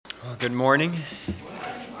Good morning.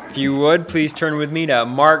 If you would, please turn with me to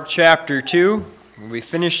Mark chapter 2. We'll be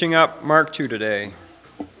finishing up Mark 2 today.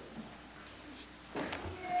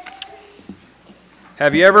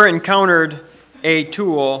 Have you ever encountered a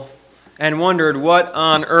tool and wondered what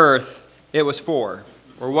on earth it was for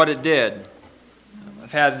or what it did?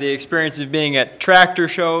 I've had the experience of being at tractor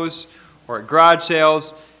shows or at garage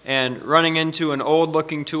sales and running into an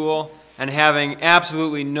old-looking tool and having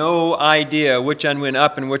absolutely no idea which end went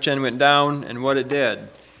up and which end went down and what it did.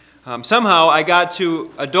 Somehow I got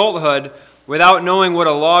to adulthood without knowing what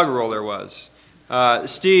a log roller was.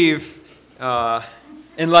 Steve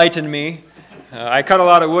enlightened me. I cut a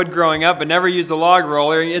lot of wood growing up but never used a log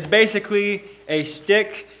roller. It's basically a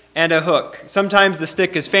stick and a hook. Sometimes the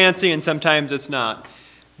stick is fancy and sometimes it's not.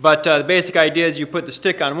 But the basic idea is you put the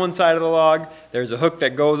stick on one side of the log, there's a hook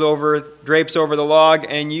that goes over, drapes over the log,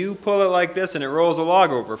 and you pull it like this and it rolls the log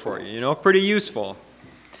over for you. Pretty useful.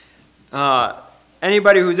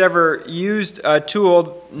 Anybody who's ever used a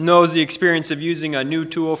tool knows the experience of using a new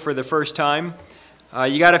tool for the first time.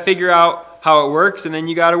 You got to figure out how it works and then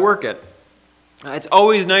you got to work it. It's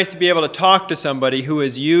always nice to be able to talk to somebody who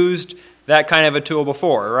has used that kind of a tool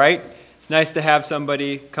before, right? It's nice to have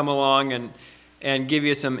somebody come along and give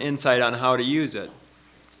you some insight on how to use it.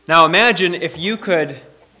 Now imagine if you could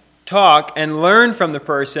talk and learn from the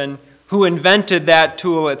person who invented that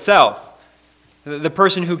tool itself, the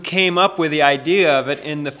person who came up with the idea of it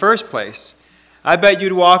in the first place. I bet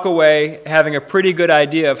you'd walk away having a pretty good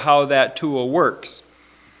idea of how that tool works.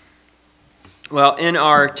 Well, in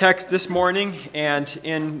our text this morning and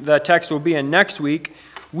in the text we'll be in next week,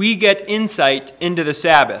 we get insight into the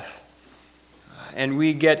Sabbath. And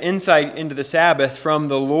we get insight into the Sabbath from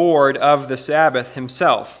the Lord of the Sabbath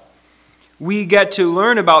himself. We get to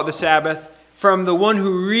learn about the Sabbath from the one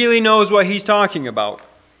who really knows what he's talking about.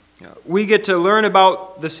 We get to learn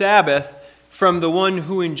about the Sabbath from the one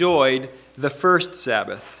who enjoyed the first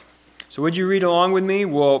Sabbath. So would you read along with me?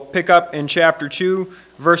 We'll pick up in chapter 2,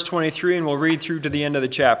 verse 23, and we'll read through to the end of the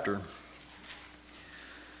chapter.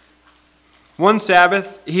 One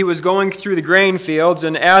Sabbath, he was going through the grain fields,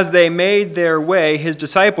 and as they made their way, his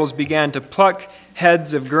disciples began to pluck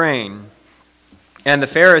heads of grain. And the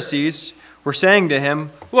Pharisees were saying to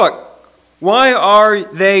him, "Look, why are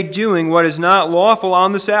they doing what is not lawful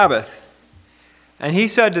on the Sabbath?" And he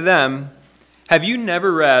said to them, "Have you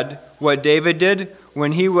never read what David did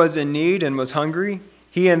when he was in need and was hungry,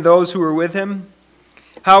 he and those who were with him?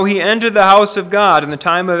 How he entered the house of God in the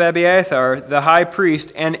time of Abiathar, the high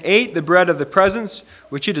priest, and ate the bread of the presence,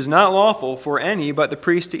 which it is not lawful for any but the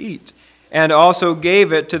priest to eat, and also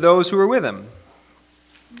gave it to those who were with him.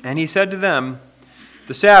 And he said to them,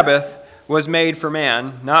 the Sabbath was made for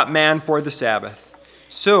man, not man for the Sabbath.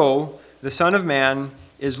 So the Son of Man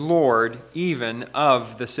is Lord even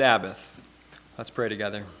of the Sabbath." Let's pray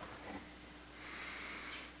together.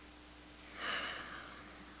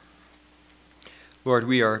 Lord,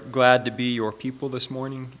 we are glad to be your people this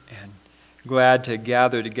morning and glad to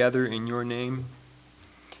gather together in your name.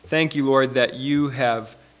 Thank you, Lord, that you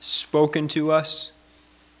have spoken to us.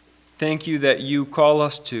 Thank you that you call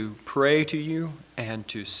us to pray to you and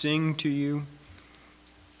to sing to you.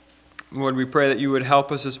 Lord, we pray that you would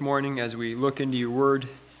help us this morning as we look into your word.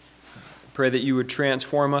 Pray that you would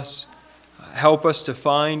transform us. Help us to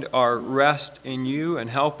find our rest in you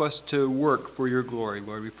and help us to work for your glory.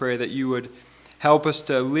 Lord, we pray that you would help us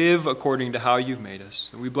to live according to how you've made us.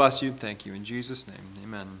 We bless you and thank you. In Jesus' name,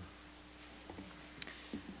 amen.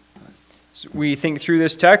 So we think through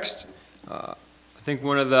this text. I think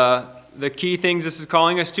one of the key things this is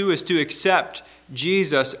calling us to is to accept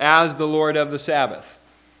Jesus as the Lord of the Sabbath.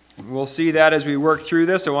 And we'll see that as we work through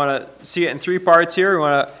this. I want to see it in three parts here. We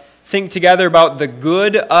want to think together about the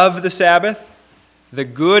good of the Sabbath. The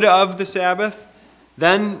good of the Sabbath.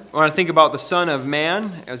 Then I want to think about the Son of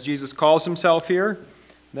Man, as Jesus calls himself here.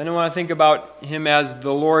 Then I want to think about him as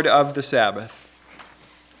the Lord of the Sabbath.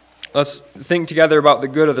 Let's think together about the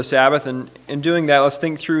good of the Sabbath, and in doing that, let's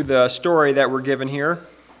think through the story that we're given here.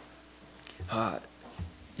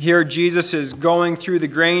 Here Jesus is going through the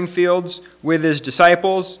grain fields with his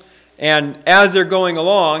disciples, and as they're going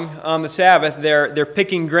along on the Sabbath, they're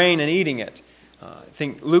picking grain and eating it. I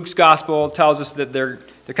think Luke's gospel tells us that they're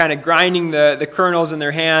kind of grinding the kernels in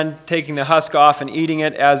their hand, taking the husk off and eating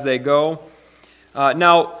it as they go.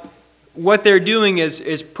 Now, what they're doing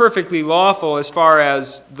is perfectly lawful as far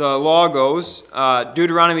as the law goes.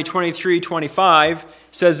 Deuteronomy 23:25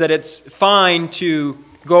 says that it's fine to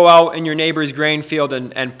go out in your neighbor's grain field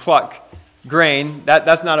and pluck grain.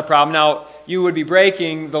 That's not a problem. Now, you would be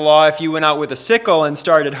breaking the law if you went out with a sickle and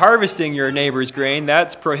started harvesting your neighbor's grain.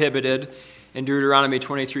 That's prohibited. in Deuteronomy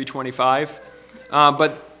 23:25.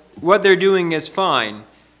 But what they're doing is fine.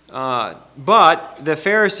 But the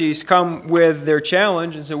Pharisees come with their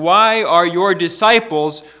challenge and say, why are your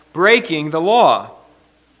disciples breaking the law?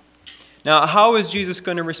 Now, how is Jesus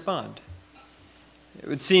going to respond? It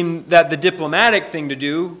would seem that the diplomatic thing to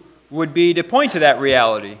do would be to point to that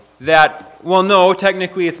reality. That, well, no,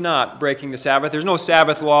 technically it's not breaking the Sabbath. There's no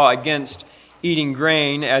Sabbath law against eating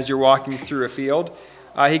grain as you're walking through a field.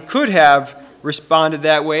 He could have responded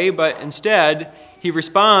that way, but instead he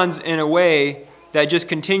responds in a way that just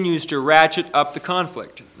continues to ratchet up the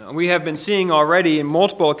conflict. Now, we have been seeing already in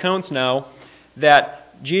multiple accounts now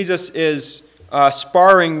that Jesus is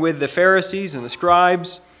sparring with the Pharisees and the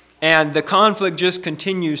scribes, and the conflict just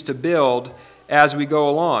continues to build as we go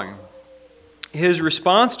along. His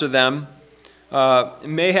response to them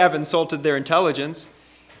may have insulted their intelligence.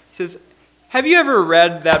 He says, have you ever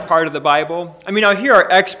read that part of the Bible? I mean, now here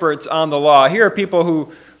are experts on the law. Here are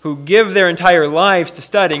people who give their entire lives to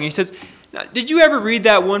studying. And he says, did you ever read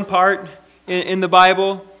that one part in the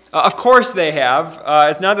Bible? Of course they have.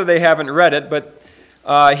 It's not that they haven't read it, but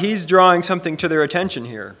he's drawing something to their attention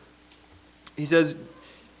here. He says,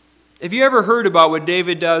 have you ever heard about what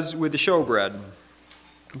David does with the showbread?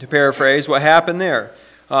 To paraphrase, what happened there.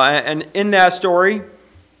 And in that story,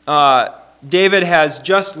 David has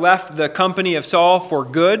just left the company of Saul for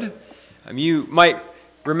good. You might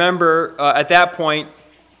remember at that point,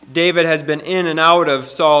 David has been in and out of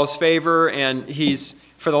Saul's favor, and he's,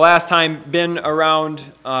 for the last time, been around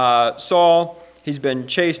Saul. He's been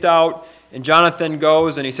chased out, and Jonathan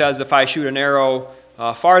goes, and he says, if I shoot an arrow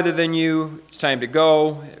farther than you, it's time to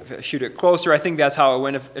go. If I shoot it closer, I think that's how it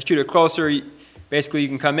went. If I shoot it closer, basically you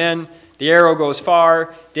can come in. The arrow goes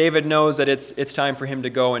far. David knows that it's time for him to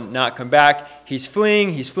go and not come back. He's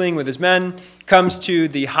fleeing with his men. Comes to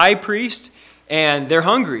the high priest, and they're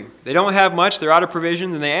hungry. They don't have much. They're out of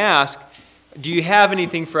provisions, and they ask, do you have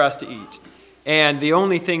anything for us to eat? And the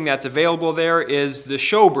only thing that's available there is the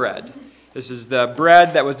showbread. This is the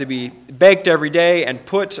bread that was to be baked every day and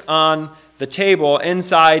put on the table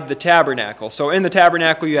inside the tabernacle. So in the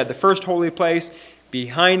tabernacle, you had the first holy place.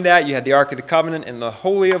 Behind that, you had the Ark of the Covenant and the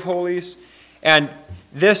Holy of Holies. And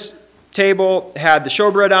this table had the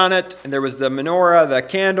showbread on it, and there was the menorah, the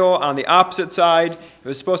candle, on the opposite side. It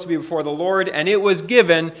was supposed to be before the Lord, and it was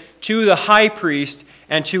given to the high priest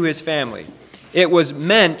and to his family. It was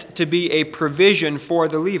meant to be a provision for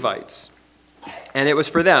the Levites, and it was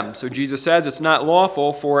for them. So Jesus says it's not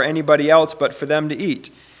lawful for anybody else but for them to eat.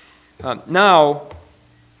 Now,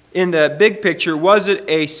 in the big picture, was it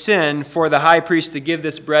a sin for the high priest to give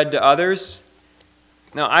this bread to others?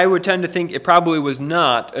 Now, I would tend to think it probably was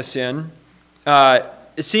not a sin.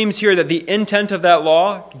 It seems here that the intent of that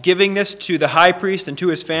law, giving this to the high priest and to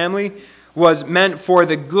his family, was meant for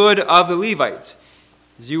the good of the Levites.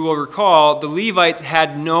 As you will recall, the Levites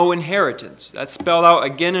had no inheritance. That's spelled out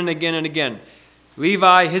again and again and again.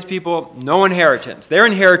 Levi, his people, no inheritance. Their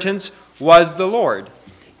inheritance was the Lord.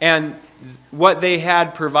 And what they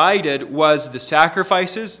had provided was the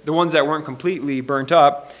sacrifices, the ones that weren't completely burnt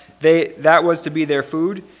up. That was to be their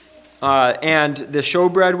food. And the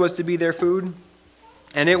showbread was to be their food.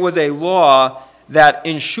 And it was a law that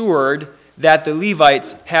ensured that the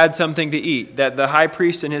Levites had something to eat, that the high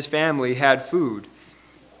priest and his family had food.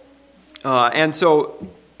 And so,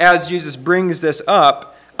 as Jesus brings this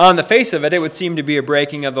up, on the face of it, it would seem to be a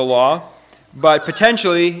breaking of the law. But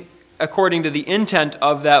potentially, according to the intent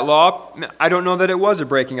of that law, I don't know that it was a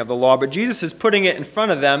breaking of the law, but Jesus is putting it in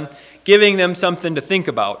front of them, giving them something to think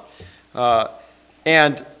about.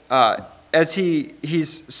 As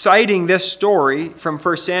he's citing this story from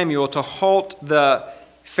 1 Samuel to halt the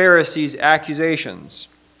Pharisees' accusations.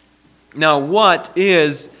 Now, what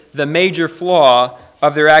is the major flaw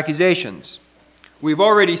of their accusations? We've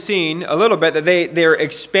already seen a little bit that they're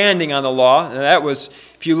expanding on the law. And that was,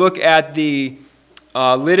 if you look at the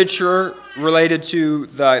literature related to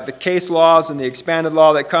the case laws and the expanded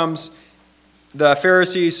law that comes, the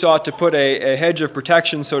Pharisees sought to put a hedge of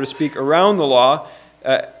protection, so to speak, around the law,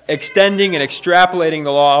 extending and extrapolating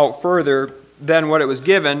the law out further than what it was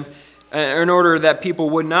given in order that people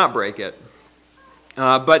would not break it.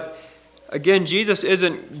 But again, Jesus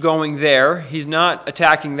isn't going there. He's not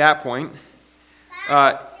attacking that point.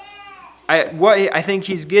 What I think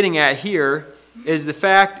he's getting at here is the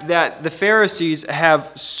fact that the Pharisees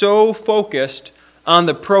have so focused on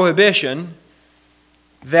the prohibition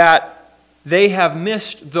that they have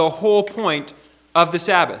missed the whole point of the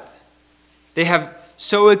Sabbath. They have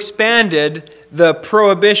so expanded the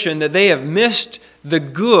prohibition that they have missed the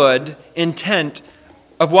good intent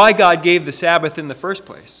of why God gave the Sabbath in the first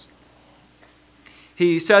place.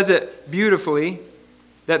 he says it beautifully,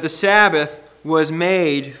 that the Sabbath was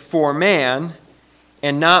made for man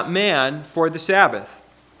and not man for the Sabbath.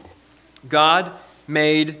 God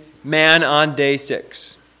made man on day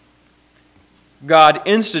 6. God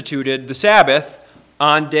instituted the Sabbath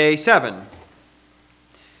on day 7.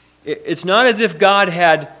 It's not as if God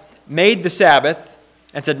had made the Sabbath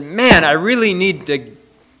and said, man, I really need to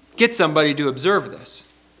get somebody to observe this.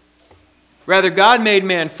 Rather, God made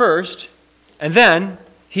man first, and then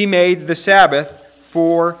he made the Sabbath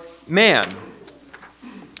for man.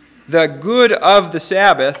 The good of the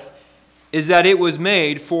Sabbath is that it was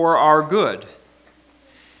made for our good.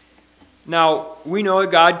 Now, we know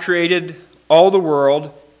that God created all the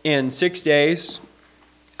world in 6 days.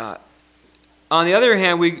 On the other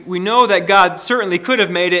hand, we know that God certainly could have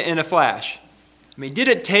made it in a flash. I mean, did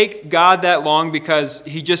it take God that long because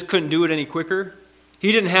he just couldn't do it any quicker?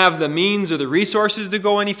 He didn't have the means or the resources to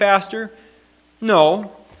go any faster?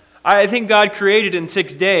 No. I think God created in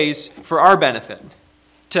 6 days for our benefit,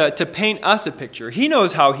 to paint us a picture. He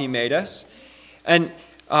knows how he made us. And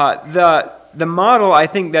the model, I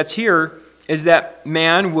think, that's here is that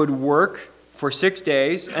man would work for 6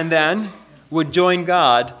 days and then would join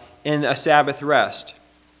God in a Sabbath rest.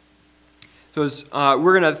 So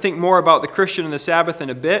we're going to think more about the Christian and the Sabbath in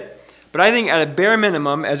a bit, but I think at a bare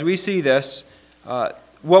minimum, as we see this,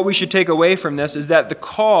 what we should take away from this is that the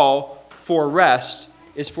call for rest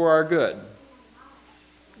is for our good.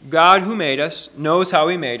 God who made us knows how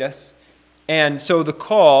he made us, and so the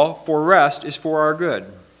call for rest is for our good.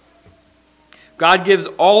 God gives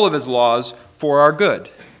all of his laws for our good.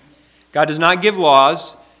 God does not give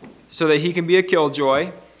laws so that he can be a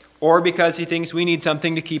killjoy or because he thinks we need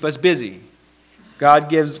something to keep us busy. God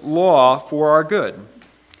gives law for our good.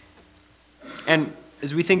 And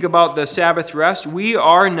as we think about the Sabbath rest, we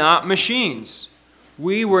are not machines.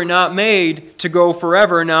 We were not made to go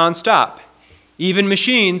forever nonstop. Even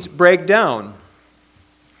machines break down.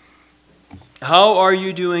 How are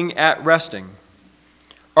you doing at resting?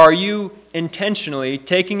 Are you intentionally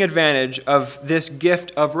taking advantage of this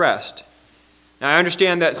gift of rest? Now, I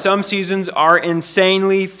understand that some seasons are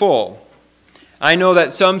insanely full. I know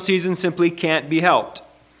that some seasons simply can't be helped.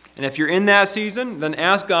 And if you're in that season, then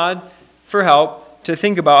ask God for help to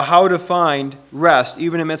think about how to find rest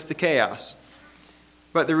even amidst the chaos.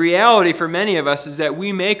 But the reality for many of us is that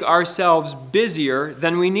we make ourselves busier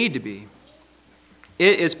than we need to be.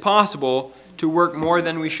 It is possible to work more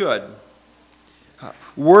than we should.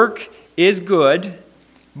 Work is good,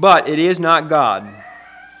 but it is not God.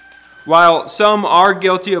 While some are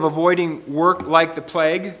guilty of avoiding work like the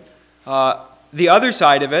plague, the other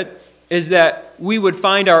side of it is that we would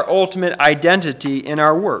find our ultimate identity in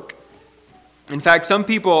our work. In fact, some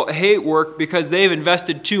people hate work because they've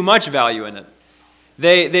invested too much value in it.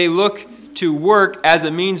 They look to work as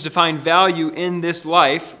a means to find value in this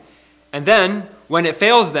life, and then, when it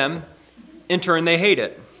fails them, in turn they hate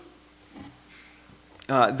it.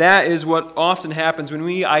 That is what often happens when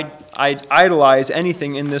we idolize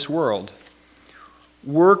anything in this world.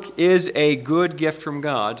 Work is a good gift from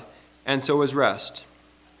God, and so is rest.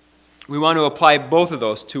 We want to apply both of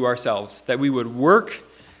those to ourselves, that we would work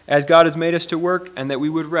as God has made us to work, and that we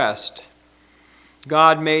would rest.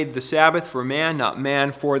 God made the Sabbath for man, not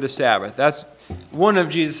man for the Sabbath. That's one of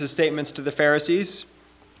Jesus' statements to the Pharisees.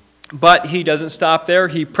 But he doesn't stop there.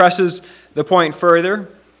 He presses the point further.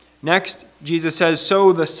 Next, Jesus says,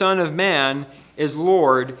 so the Son of Man is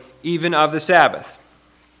Lord even of the Sabbath.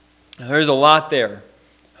 Now, there's a lot there.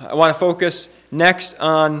 I want to focus next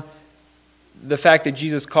on the fact that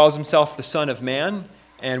Jesus calls himself the Son of Man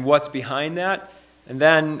and what's behind that. And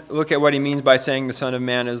then look at what he means by saying the Son of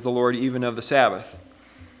Man is the Lord even of the Sabbath.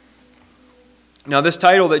 Now, this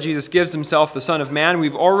title that Jesus gives himself, the Son of Man,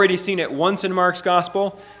 we've already seen it once in Mark's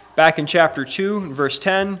Gospel, back in chapter 2, verse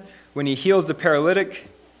 10, when he heals the paralytic.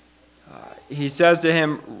 He says to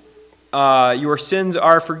him, your sins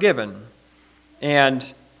are forgiven.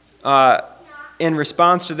 And in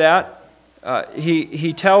response to that,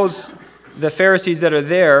 he tells the Pharisees that are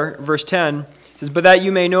there, verse 10, says, but that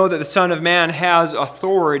you may know that the Son of Man has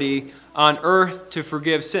authority on earth to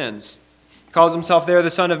forgive sins. He calls himself there the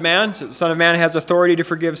Son of Man. So the Son of Man has authority to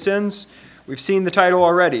forgive sins. We've seen the title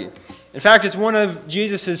already. In fact, it's one of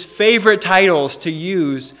Jesus' favorite titles to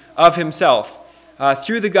use of himself.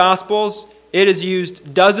 Through the Gospels, it is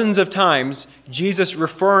used dozens of times, Jesus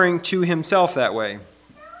referring to himself that way.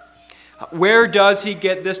 Where does he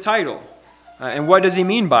get this title? And what does he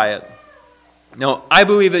mean by it? Now, I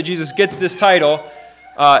believe that Jesus gets this title.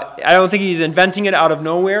 I don't think he's inventing it out of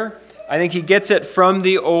nowhere. I think he gets it from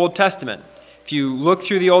the Old Testament. If you look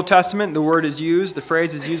through the Old Testament, the word is used, the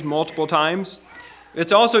phrase is used multiple times.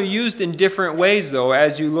 It's also used in different ways, though,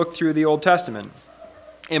 as you look through the Old Testament.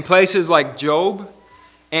 In places like Job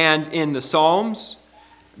and in the Psalms,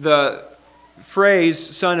 the phrase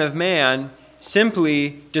Son of Man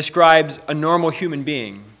simply describes a normal human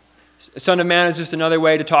being. Son of Man is just another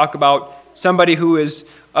way to talk about somebody who is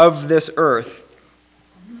of this earth,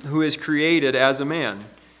 who is created as a man.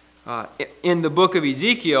 In the book of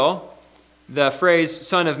Ezekiel, the phrase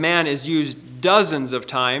Son of Man is used dozens of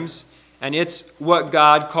times, and it's what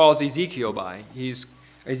God calls Ezekiel by.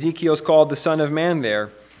 Ezekiel's called the Son of Man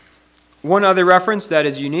there. One other reference that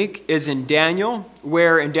is unique is in Daniel,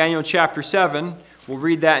 where in Daniel chapter 7, we'll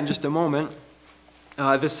read that in just a moment,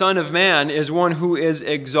 the Son of Man is one who is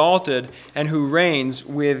exalted and who reigns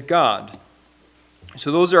with God.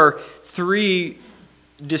 So those are three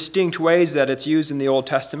distinct ways that it's used in the Old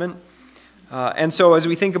Testament. And so as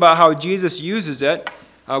we think about how Jesus uses it,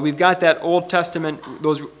 we've got that Old Testament,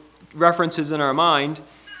 those references in our mind.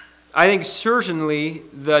 I think certainly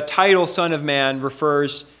the title Son of Man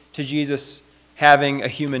refers to Jesus having a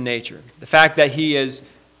human nature. The fact that he is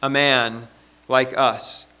a man like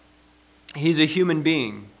us. He's a human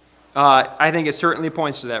being. I think it certainly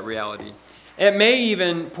points to that reality. It may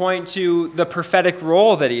even point to the prophetic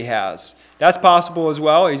role that he has. That's possible as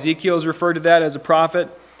well. Ezekiel's referred to that as a prophet.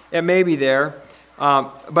 It may be there.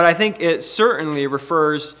 But I think it certainly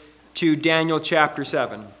refers to Daniel chapter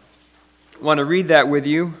 7. I want to read that with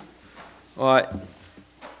you.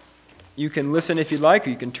 You can listen if you'd like,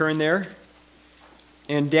 or you can turn there.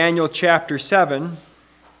 In Daniel chapter 7,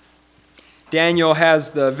 Daniel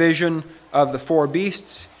has the vision of the four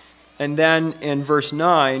beasts, and then in verse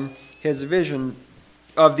 9, he has a vision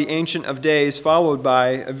of the Ancient of Days, followed by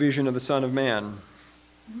a vision of the Son of Man.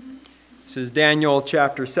 This is Daniel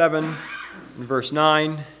chapter 7, verse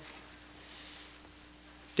 9.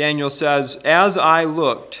 Daniel says, "As I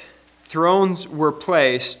looked, thrones were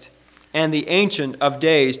placed, and the Ancient of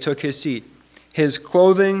Days took his seat. His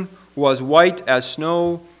clothing was white as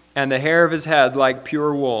snow, and the hair of his head like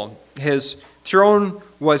pure wool. His throne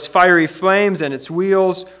was fiery flames, and its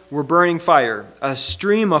wheels were burning fire. A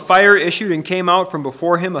stream of fire issued and came out from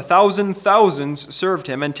before him. 1,000 thousands served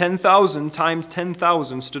him, and 10,000 times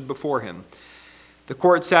 10,000 stood before him. The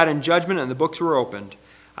court sat in judgment, and the books were opened.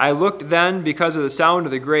 I looked then because of the sound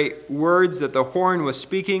of the great words that the horn was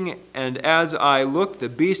speaking, and as I looked, the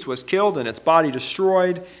beast was killed, and its body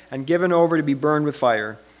destroyed, and given over to be burned with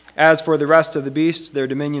fire. As for the rest of the beasts, their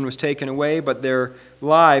dominion was taken away, but their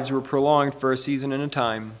lives were prolonged for a season and a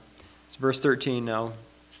time." It's verse 13 now.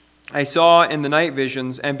 "I saw in the night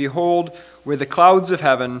visions, and behold, with the clouds of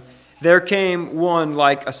heaven, there came one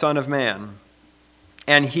like a son of man.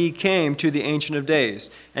 And he came to the Ancient of Days,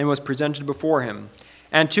 and was presented before him.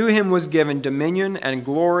 And to him was given dominion and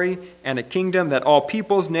glory and a kingdom, that all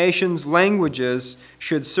peoples, nations, languages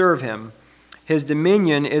should serve him. His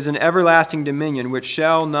dominion is an everlasting dominion which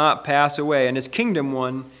shall not pass away, and his kingdom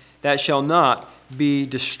one that shall not be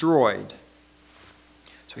destroyed."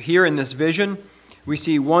 So here in this vision, we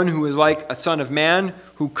see one who is like a son of man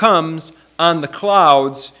who comes on the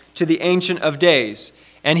clouds to the Ancient of Days,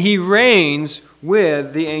 and he reigns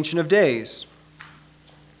with the Ancient of Days.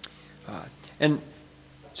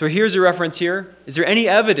 So here's a reference here. Is there any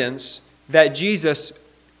evidence that Jesus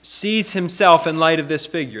sees himself in light of this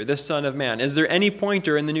figure, this Son of Man? Is there any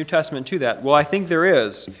pointer in the New Testament to that? Well, I think there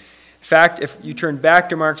is. In fact, if you turn back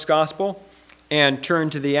to Mark's Gospel and turn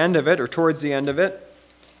to the end of it, or towards the end of it,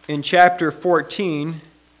 in chapter 14,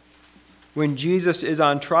 when Jesus is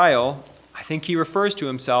on trial, I think he refers to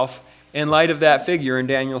himself in light of that figure in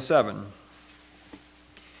Daniel 7.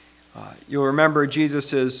 You'll remember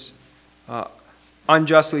Jesus is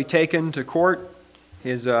unjustly taken to court,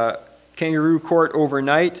 his kangaroo court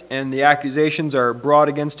overnight, and the accusations are brought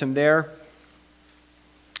against him there.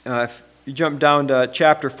 If you jump down to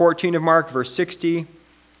chapter 14 of Mark, verse 60,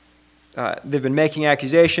 they've been making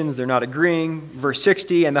accusations, they're not agreeing. Verse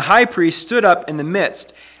 60, "And the high priest stood up in the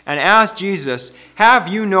midst and asked Jesus, 'Have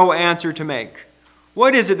you no answer to make?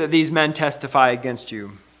 What is it that these men testify against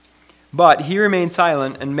you?' But he remained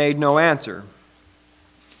silent and made no answer."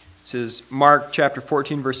 This is Mark chapter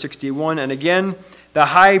 14, verse 61. "And again, the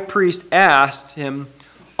high priest asked him,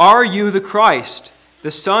 'Are you the Christ,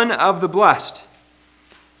 the Son of the Blessed?'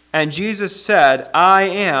 And Jesus said, 'I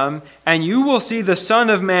am, and you will see the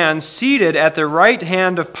Son of Man seated at the right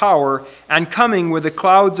hand of power and coming with the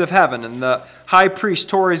clouds of heaven.' And the high priest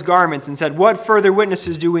tore his garments and said, 'What further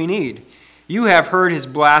witnesses do we need? You have heard his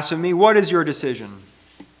blasphemy. What is your decision?'"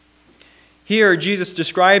 Here, Jesus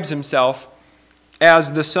describes himself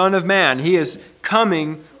as the Son of Man. He is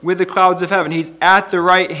coming with the clouds of heaven. He's at the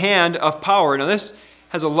right hand of power. Now this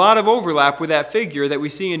has a lot of overlap with that figure that we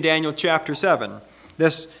see in Daniel chapter 7,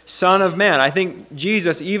 this Son of Man. I think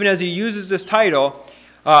Jesus, even as he uses this title,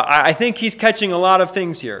 I think he's catching a lot of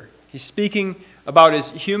things here. He's speaking about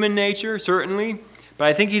his human nature, certainly, but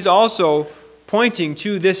I think he's also pointing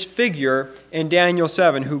to this figure in Daniel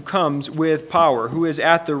 7 who comes with power, who is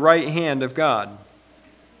at the right hand of God.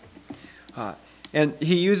 And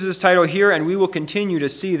he uses this title here, and we will continue to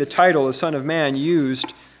see the title, the Son of Man,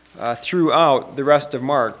 used throughout the rest of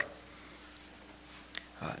Mark.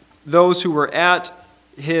 Those who were at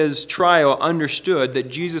his trial understood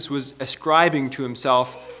that Jesus was ascribing to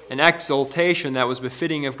himself an exaltation that was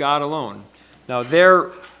befitting of God alone. Now,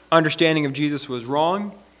 their understanding of Jesus was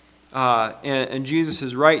wrong, and Jesus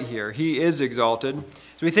is right here. He is exalted.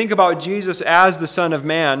 So we think about Jesus as the Son of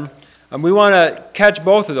Man, and we want to catch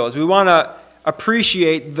both of those. We want to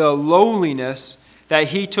appreciate the lowliness that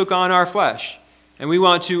he took on our flesh, and we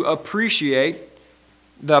want to appreciate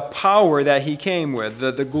the power that he came with,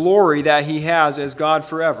 the glory that he has as God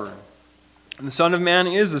forever. And the Son of Man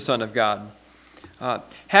is the Son of God.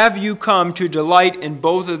 Have you come to delight in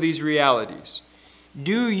both of these realities?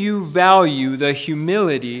 Do you value the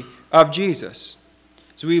humility of Jesus?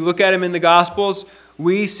 As we look at him in the Gospels,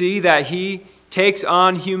 we see that he takes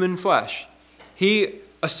on human flesh. He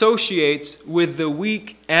associates with the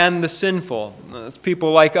weak and the sinful. That's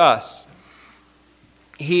people like us.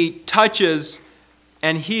 He touches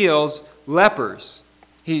and heals lepers.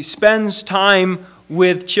 He spends time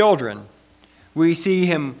with children. We see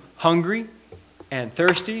him hungry and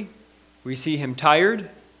thirsty. We see him tired.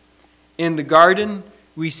 In the garden,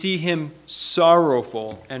 we see him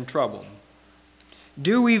sorrowful and troubled.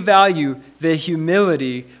 Do we value the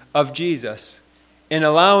humility of Jesus in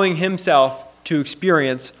allowing himself to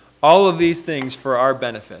experience all of these things for our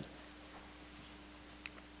benefit?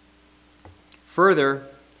 Further,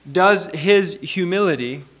 does his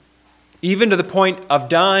humility, even to the point of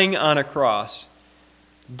dying on a cross,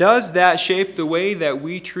 does that shape the way that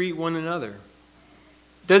we treat one another?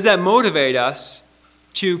 Does that motivate us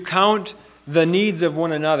to count the needs of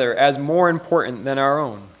one another as more important than our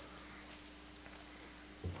own?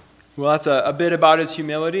 Well, that's a bit about his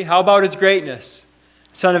humility. How about his greatness?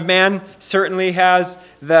 Son of Man certainly has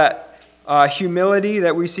that humility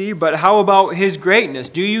that we see, but how about his greatness?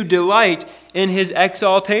 Do you delight in his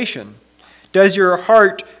exaltation? Does your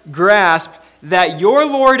heart grasp that your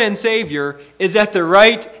Lord and Savior is at the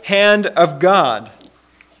right hand of God?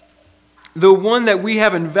 The one that we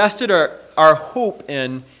have invested our hope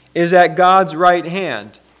in is at God's right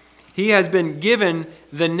hand. He has been given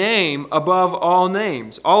the name above all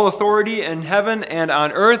names. All authority in heaven and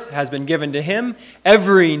on earth has been given to him.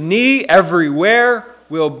 Every knee, everywhere,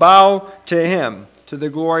 will bow to him, to the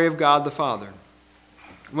glory of God the Father.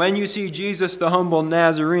 When you see Jesus the humble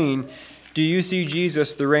Nazarene, do you see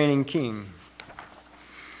Jesus the reigning King?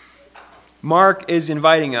 Mark is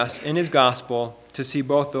inviting us in his gospel to see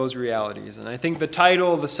both those realities. And I think the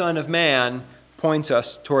title, the Son of Man, points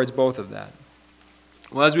us towards both of that.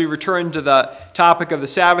 Well, as we return to the topic of the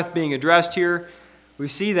Sabbath being addressed here, we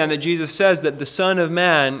see then that Jesus says that the Son of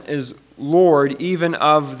Man is Lord even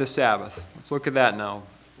of the Sabbath. Let's look at that now.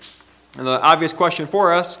 And the obvious question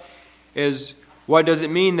for us is, what does it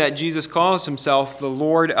mean that Jesus calls himself the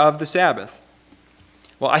Lord of the Sabbath?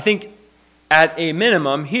 Well, I think at a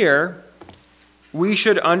minimum here, we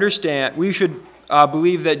should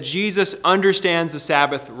believe that Jesus understands the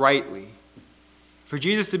Sabbath rightly. For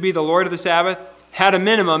Jesus to be the Lord of the Sabbath, at a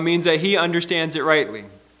minimum, means that he understands it rightly.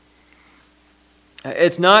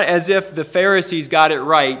 It's not as if the Pharisees got it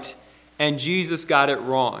right and Jesus got it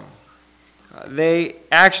wrong. They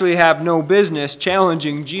actually have no business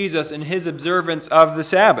challenging Jesus in his observance of the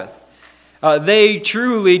Sabbath. They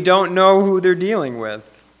truly don't know who they're dealing with.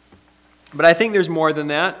 But I think there's more than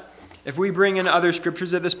that. If we bring in other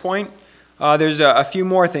scriptures at this point, there's a few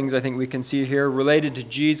more things I think we can see here related to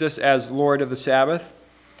Jesus as Lord of the Sabbath.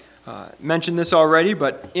 Mentioned this already,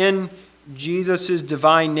 but in Jesus'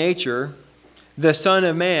 divine nature, the Son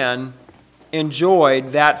of Man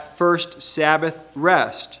enjoyed that first Sabbath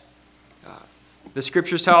rest. The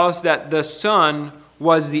scriptures tell us that the Son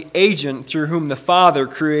was the agent through whom the Father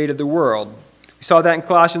created the world. We saw that in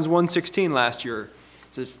Colossians 1:16 last year.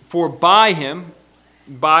 It says, "For by him,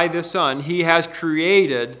 by the Son, he has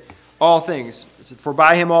created all things." It said, "For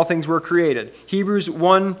by him all things were created." Hebrews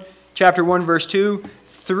 1, chapter 1, verse 2,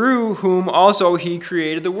 "Through whom also he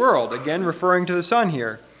created the world." Again, referring to the Son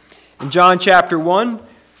here. In John chapter 1,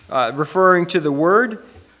 referring to the Word,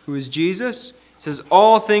 who is Jesus, it says,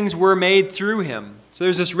 "All things were made through him." So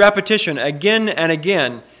there's this repetition again and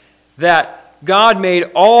again that God made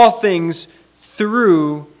all things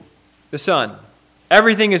through the Son.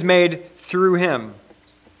 Everything is made through him.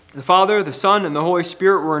 The Father, the Son, and the Holy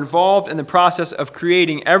Spirit were involved in the process of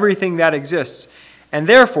creating everything that exists. And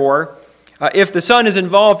therefore, if the Son is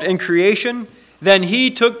involved in creation, then he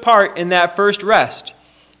took part in that first rest.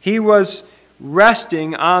 He was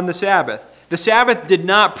resting on the Sabbath. The Sabbath did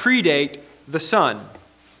not predate the Son.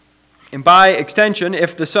 And by extension,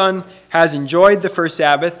 if the Son has enjoyed the first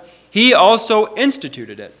Sabbath, he also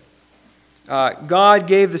instituted it. God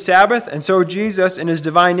gave the Sabbath, and so Jesus, in his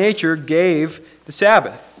divine nature, gave the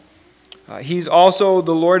Sabbath. He's also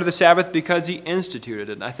the Lord of the Sabbath because he instituted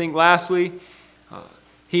it. And I think lastly,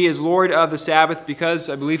 he is Lord of the Sabbath because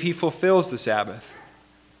I believe he fulfills the Sabbath.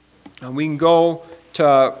 We can go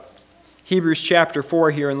to Hebrews chapter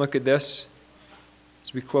 4 here and look at this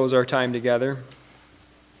as we close our time together.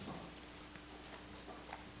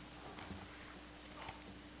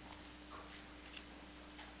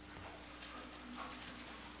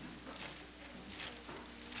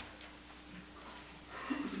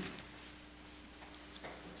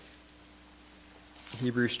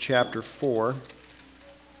 Hebrews chapter 4.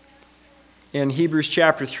 In Hebrews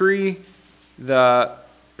chapter 3, the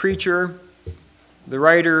preacher, the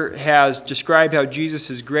writer, has described how Jesus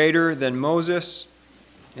is greater than Moses,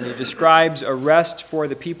 and he describes a rest for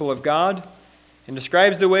the people of God, and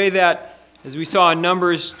describes the way that, as we saw in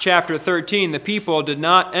Numbers chapter 13, the people did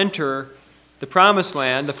not enter the promised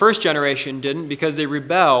land. The first generation didn't because they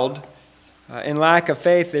rebelled. In lack of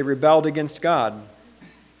faith, they rebelled against God.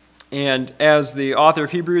 And as the author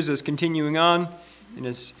of Hebrews is continuing on in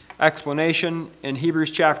his explanation in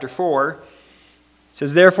Hebrews chapter 4, it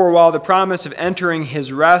says, "Therefore, while the promise of entering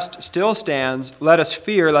his rest still stands, let us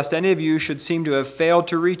fear lest any of you should seem to have failed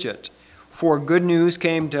to reach it. For good news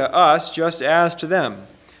came to us just as to them.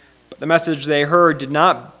 But the message they heard did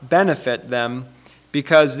not benefit them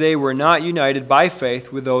because they were not united by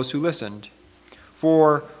faith with those who listened.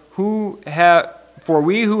 For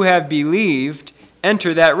we who have believed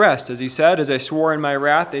enter that rest, as he said, as I swore in my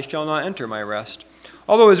wrath, they shall not enter my rest.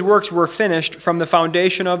 Although his works were finished from the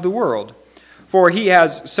foundation of the world. For he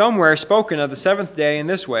has somewhere spoken of the seventh day in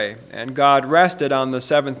this way, and God rested on the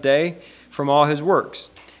seventh day from all his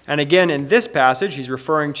works." And again, in this passage, he's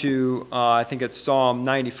referring to, I think it's Psalm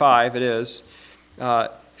 95, it is.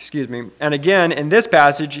 And again, in this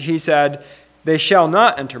passage, he said, "They shall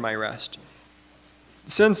not enter my rest."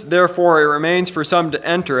 Since, therefore, it remains for some to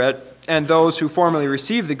enter it, and those who formerly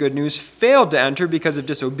received the good news failed to enter because of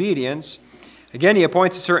disobedience, again he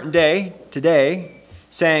appoints a certain day, today,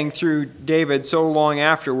 saying through David so long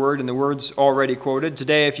afterward, in the words already quoted,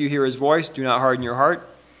 "Today if you hear his voice, do not harden your heart."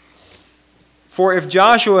 For if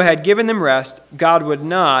Joshua had given them rest, God would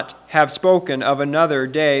not have spoken of another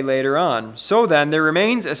day later on. So then, there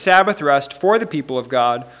remains a Sabbath rest for the people of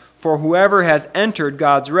God, for whoever has entered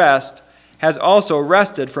God's rest has also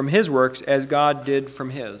rested from his works as God did from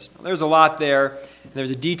his. Now, there's a lot there. There's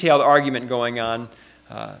a detailed argument going on.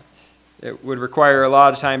 It would require a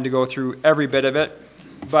lot of time to go through every bit of it.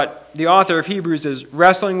 But the author of Hebrews is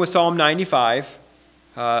wrestling with Psalm 95,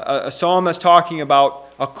 a psalm that's talking about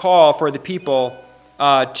a call for the people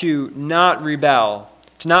to not rebel,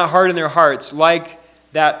 to not harden their hearts like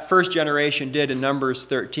that first generation did in Numbers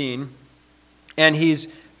 13. And he's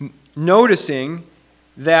noticing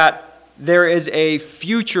that there is a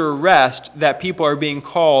future rest that people are being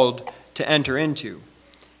called to enter into.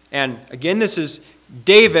 And again, this is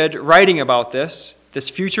David writing about this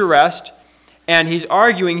future rest, and he's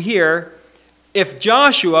arguing here, if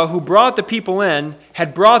Joshua, who brought the people in,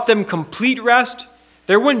 had brought them complete rest,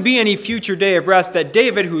 there wouldn't be any future day of rest that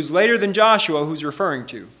David, who's later than Joshua, who's referring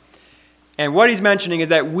to. And what he's mentioning is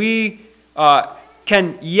that we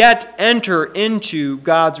can yet enter into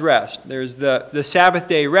God's rest. There's the Sabbath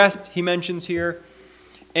day rest he mentions here.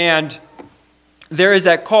 And there is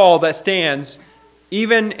that call that stands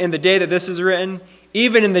even in the day that this is written,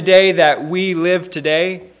 even in the day that we live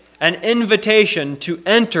today, an invitation to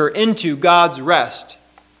enter into God's rest.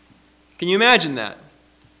 Can you imagine that?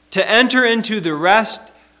 To enter into the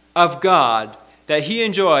rest of God that he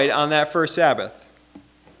enjoyed on that first Sabbath.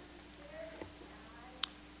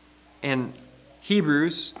 And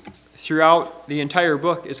Hebrews, throughout the entire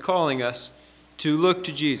book, is calling us to look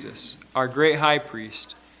to Jesus, our great high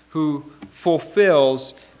priest, who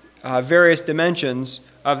fulfills various dimensions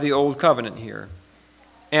of the Old Covenant here.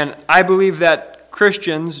 And I believe that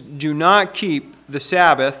Christians do not keep the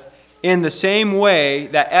Sabbath in the same way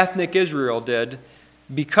that ethnic Israel did,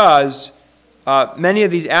 because many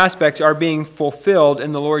of these aspects are being fulfilled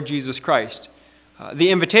in the Lord Jesus Christ. The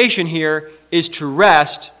invitation here is to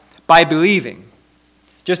rest by believing.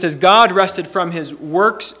 Just as God rested from his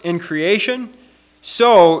works in creation,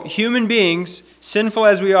 so human beings, sinful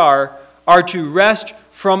as we are to rest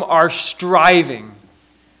from our striving.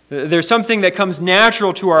 There's something that comes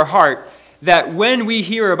natural to our heart that when we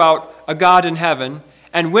hear about a God in heaven,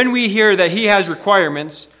 and when we hear that he has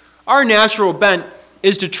requirements, our natural bent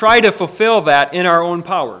is to try to fulfill that in our own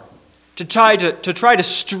power, to try to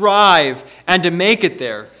strive and to make it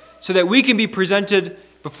there so that we can be presented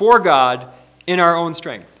before God in our own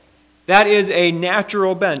strength. That is a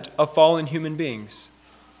natural bent of fallen human beings.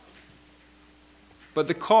 But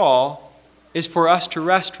the call is for us to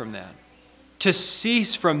rest from that, to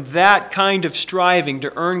cease from that kind of striving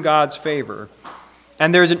to earn God's favor.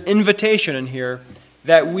 And there's an invitation in here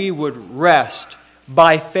that we would rest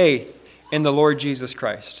by faith in the Lord Jesus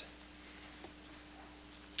Christ.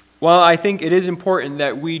 While I think it is important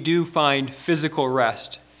that we do find physical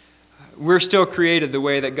rest, we're still created the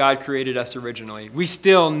way that God created us originally. We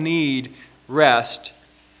still need rest.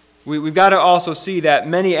 We've got to also see that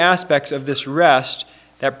many aspects of this rest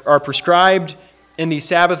that are prescribed in the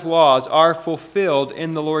Sabbath laws are fulfilled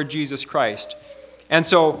in the Lord Jesus Christ. And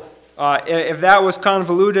so, if that was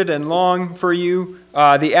convoluted and long for you,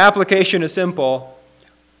 the application is simple.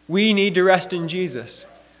 We need to rest in Jesus.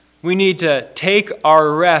 We need to take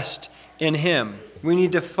our rest in him. We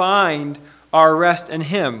need to find our rest in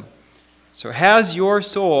him. So has your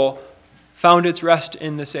soul found its rest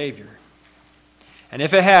in the Savior? And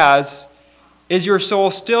if it has, is your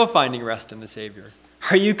soul still finding rest in the Savior?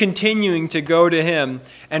 Are you continuing to go to him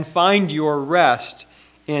and find your rest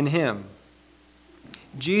in him?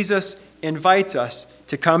 Jesus invites us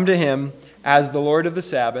to come to him as the Lord of the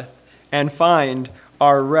Sabbath and find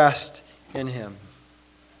our rest in him.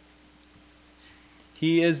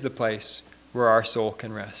 He is the place where our soul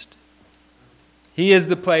can rest. He is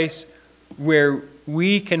the place where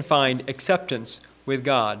we can find acceptance with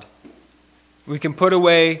God. We can put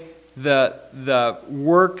away the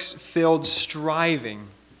works-filled striving.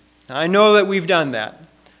 I know that we've done that.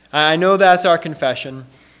 I know that's our confession.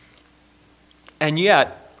 And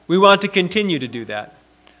yet, we want to continue to do that.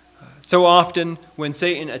 So often, when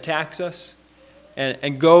Satan attacks us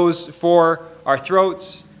and goes for our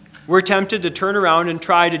throats, we're tempted to turn around and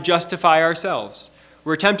try to justify ourselves.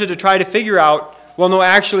 We're tempted to try to figure out, well, no,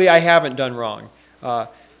 actually, I haven't done wrong.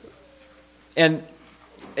 And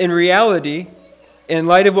in reality, in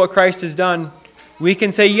light of what Christ has done, we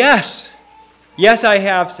can say, yes, I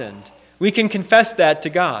have sinned. We can confess that to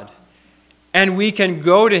God. And we can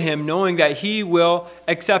go to him knowing that he will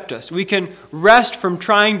accept us. We can rest from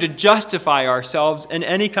trying to justify ourselves in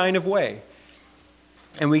any kind of way.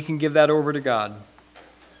 And we can give that over to God.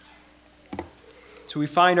 So we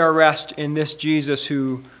find our rest in this Jesus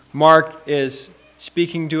who Mark is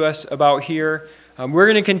speaking to us about here. We're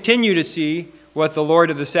going to continue to see what the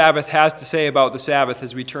Lord of the Sabbath has to say about the Sabbath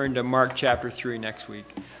as we turn to Mark chapter 3 next week.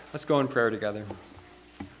 Let's go in prayer together.